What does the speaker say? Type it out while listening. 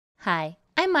Hi,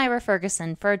 I'm Myra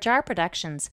Ferguson for Jar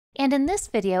Productions, and in this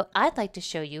video I'd like to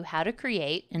show you how to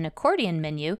create an accordion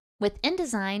menu with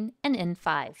InDesign and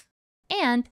in5.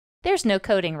 And there's no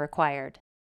coding required.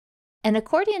 An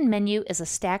accordion menu is a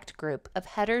stacked group of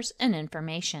headers and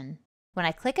information. When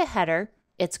I click a header,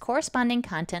 its corresponding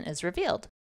content is revealed,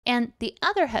 and the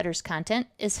other header's content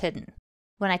is hidden.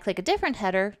 When I click a different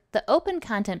header, the open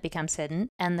content becomes hidden,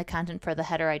 and the content for the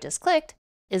header I just clicked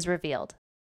is revealed.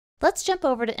 Let's jump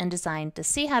over to InDesign to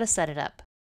see how to set it up.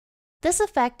 This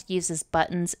effect uses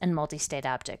buttons and multi-state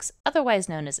objects, otherwise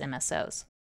known as MSOs.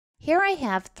 Here I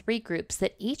have three groups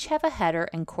that each have a header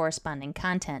and corresponding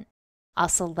content. I'll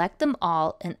select them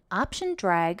all and Option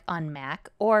drag on Mac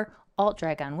or Alt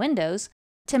drag on Windows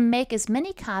to make as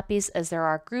many copies as there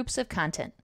are groups of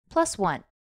content, +1.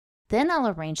 Then I'll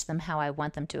arrange them how I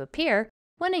want them to appear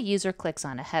when a user clicks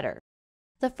on a header.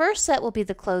 The first set will be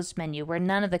the closed menu where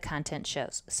none of the content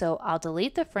shows, so I'll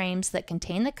delete the frames that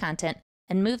contain the content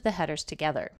and move the headers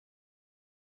together.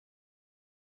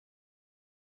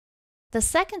 The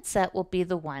second set will be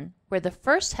the one where the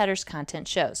first header's content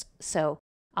shows, so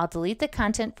I'll delete the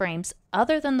content frames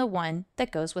other than the one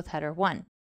that goes with header 1.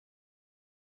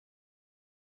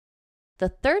 The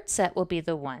third set will be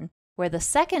the one where the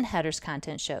second header's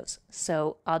content shows,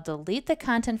 so I'll delete the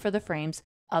content for the frames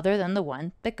other than the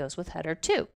one that goes with header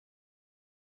 2.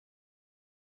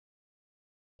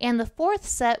 And the fourth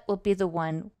set will be the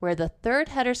one where the third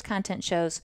header's content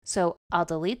shows, so I'll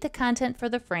delete the content for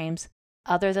the frames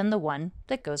other than the one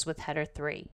that goes with header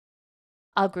 3.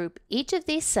 I'll group each of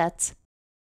these sets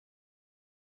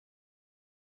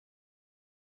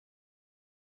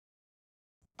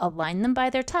align them by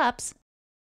their tops,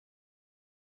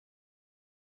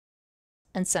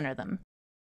 and center them.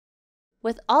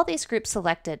 With all these groups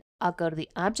selected, I'll go to the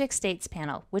Object States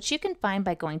panel, which you can find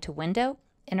by going to Window,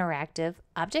 Interactive,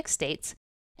 Object States,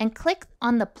 and click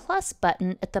on the plus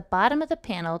button at the bottom of the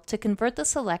panel to convert the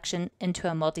selection into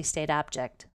a multi-state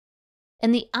object.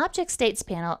 In the Object States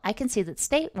panel, I can see that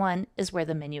State 1 is where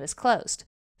the menu is closed.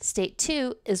 State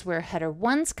 2 is where header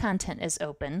 1's content is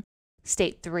open.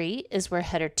 State 3 is where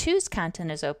header 2's content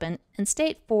is open, and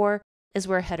State 4 is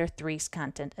where header 3's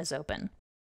content is open.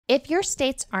 If your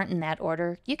states aren't in that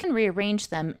order, you can rearrange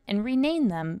them and rename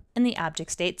them in the Object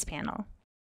States panel.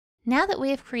 Now that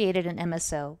we have created an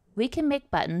MSO, we can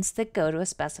make buttons that go to a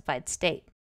specified state.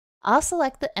 I'll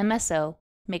select the MSO,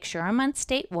 make sure I'm on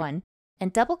State 1,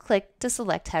 and double-click to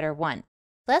select header 1.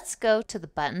 Let's go to the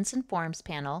Buttons and Forms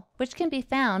panel, which can be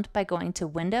found by going to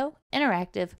Window,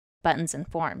 Interactive, Buttons and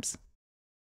Forms.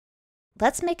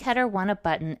 Let's make header 1 a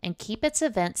button and keep its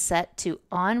event set to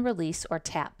On, Release, or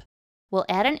Tap. We'll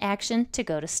add an action to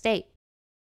go to state.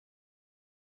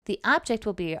 The object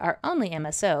will be our only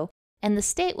MSO, and the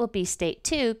state will be State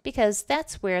 2 because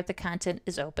that's where the content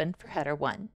is open for header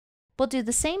 1. We'll do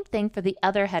the same thing for the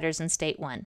other headers in State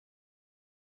 1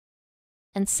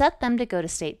 and set them to go to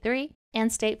State 3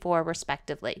 and State 4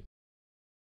 respectively.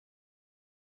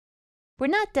 We're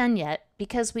not done yet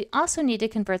because we also need to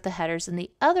convert the headers in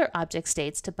the other object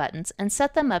states to buttons and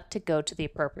set them up to go to the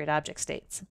appropriate object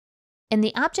states. In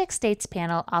the Object States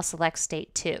panel, I'll select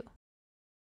State 2.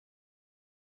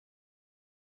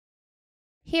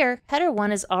 Here, header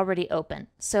 1 is already open,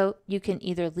 so you can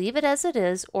either leave it as it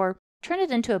is or turn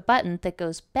it into a button that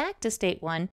goes back to State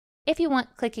 1 if you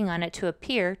want clicking on it to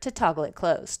appear to toggle it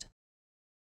closed.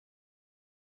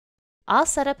 I'll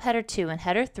set up header 2 and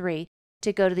header 3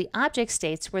 to go to the object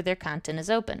states where their content is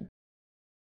open.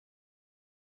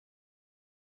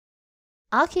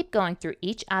 I'll keep going through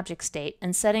each object state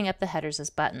and setting up the headers as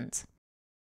buttons.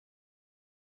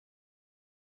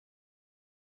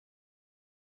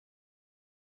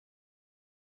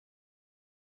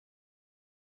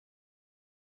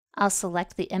 I'll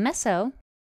select the MSO,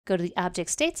 go to the Object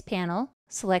States panel,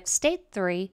 select State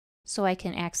 3 so I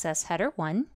can access header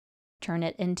 1, turn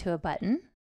it into a button,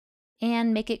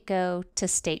 and make it go to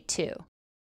State 2.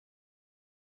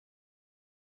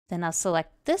 Then I'll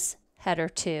select this header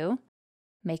 2,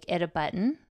 make it a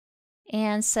button,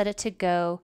 and set it to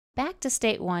go back to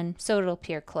State 1 so it'll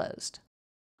appear closed.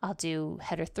 I'll do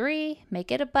header 3,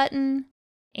 make it a button,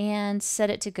 and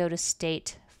set it to go to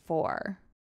State 4.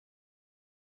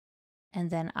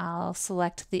 And then I'll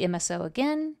select the MSO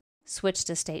again, switch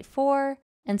to State 4,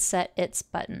 and set its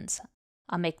buttons.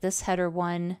 I'll make this header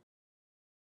 1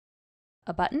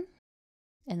 a button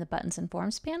in the Buttons and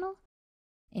Forms panel,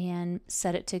 and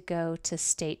set it to go to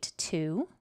State 2.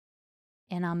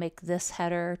 And I'll make this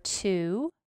header 2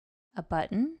 a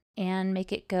button and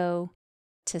make it go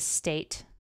to State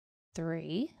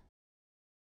 3.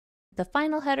 The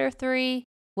final header 3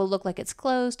 will look like it's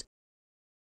closed,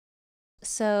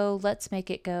 So let's make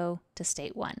it go to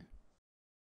state 1.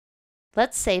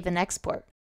 Let's save and export.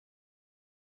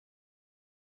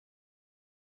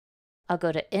 I'll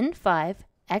go to in5,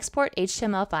 export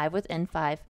HTML5 with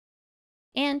in5,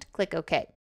 and click OK.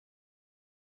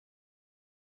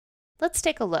 Let's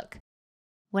take a look.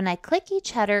 When I click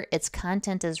each header, its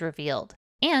content is revealed,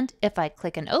 and if I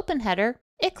click an open header,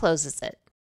 it closes it.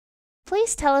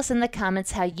 Please tell us in the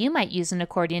comments how you might use an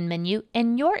accordion menu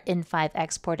in your in5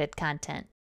 exported content.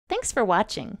 Thanks for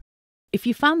watching. If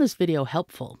you found this video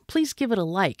helpful, please give it a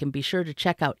like and be sure to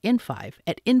check out in5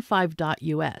 at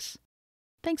in5.us.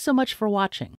 Thanks so much for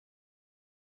watching.